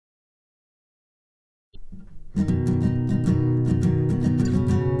This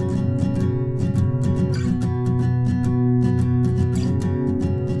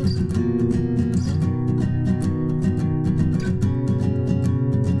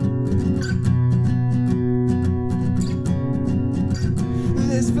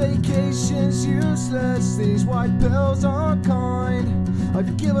vacation's useless, these white pills aren't kind.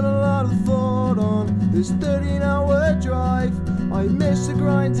 I've given a lot of thought on this 13-hour drive. I miss the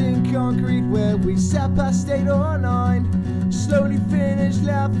grinding concrete where we sat past 8 or 9. Slowly finished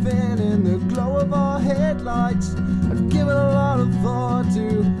laughing in the glow of our headlights. I've given a lot of thought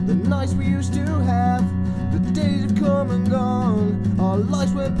to the nights we used to have. The days have come and gone, our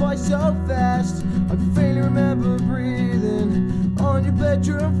lives went by so fast. I faintly remember breathing on your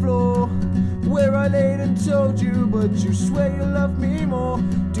bedroom floor, where I laid and told you, but you swear you love me more.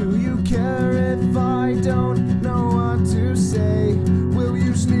 Do you care if I don't know what to say? Will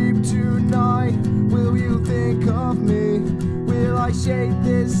you sleep tonight? Will you think of me? Will I shake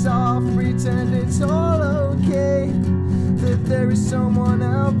this off, pretend it's all okay? That there is someone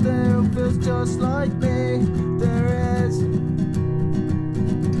out there who feels just like me. There is.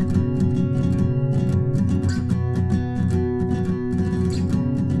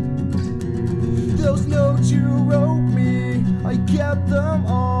 Those notes you wrote me, I kept them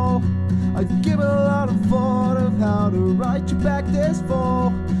all. I've given a lot of thought of how to write you back this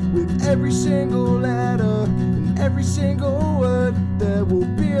fall. With every single letter and every single word, there will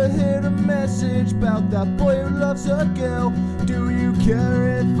be a hidden message about that boy who loves a girl. Do you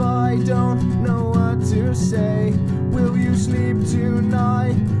care if I don't know what to say? Will you sleep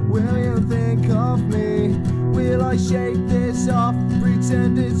tonight? Will you think of me? Will I shake this off,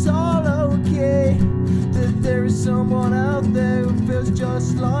 pretend it's all okay? That there is someone out there who feels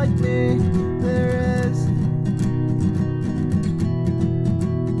just like me. There is.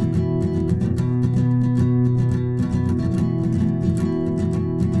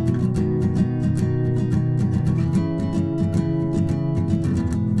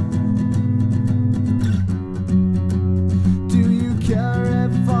 Do you care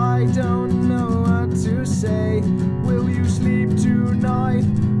if I don't know what to say? Will you sleep tonight?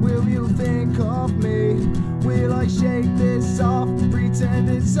 Will you think of me? Will I shake this off, pretend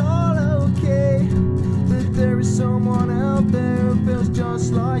it's all okay? That there is someone out there who feels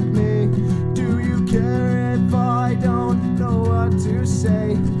just like me. Do you care if I don't know what to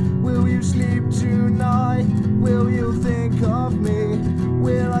say? Will you sleep tonight? Will you think of me?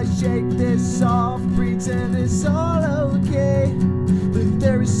 Will I shake this off, pretend it's all okay? That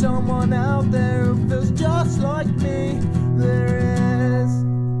there is someone out there